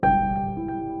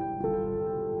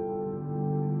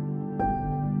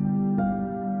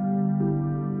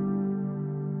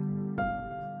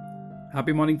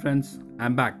Happy morning, friends.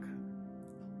 I'm back,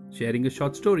 sharing a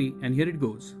short story, and here it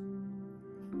goes.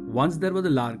 Once there was a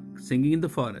lark singing in the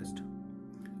forest.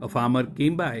 A farmer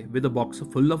came by with a box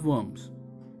full of worms.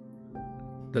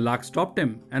 The lark stopped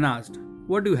him and asked,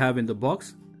 "What do you have in the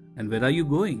box, and where are you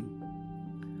going?"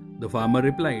 The farmer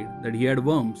replied that he had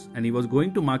worms and he was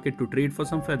going to market to trade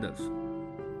for some feathers.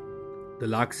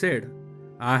 The lark said,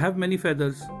 "I have many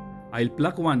feathers. I'll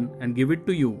pluck one and give it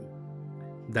to you.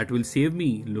 That will save me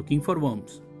looking for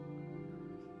worms."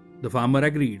 The farmer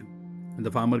agreed, and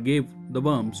the farmer gave the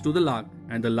worms to the lark,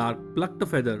 and the lark plucked a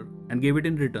feather and gave it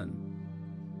in return.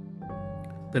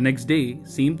 The next day,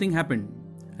 same thing happened,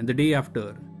 and the day after,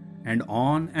 and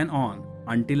on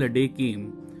until a day came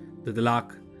that the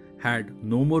lark had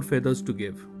no more feathers to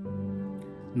give.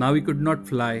 Now he could not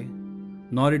fly,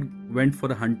 nor it went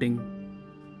for hunting.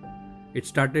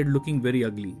 It started looking very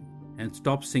ugly and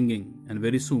stopped singing, and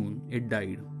very soon it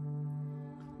died.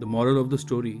 The moral of the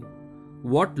story: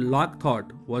 what lark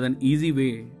thought was an easy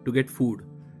way to get food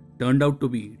turned out to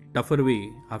be tougher way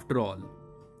after all.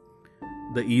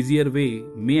 The easier way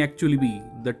may actually be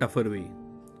the tougher way.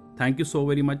 Thank you so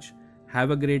very much.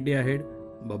 Have a great day ahead.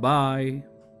 Bye bye.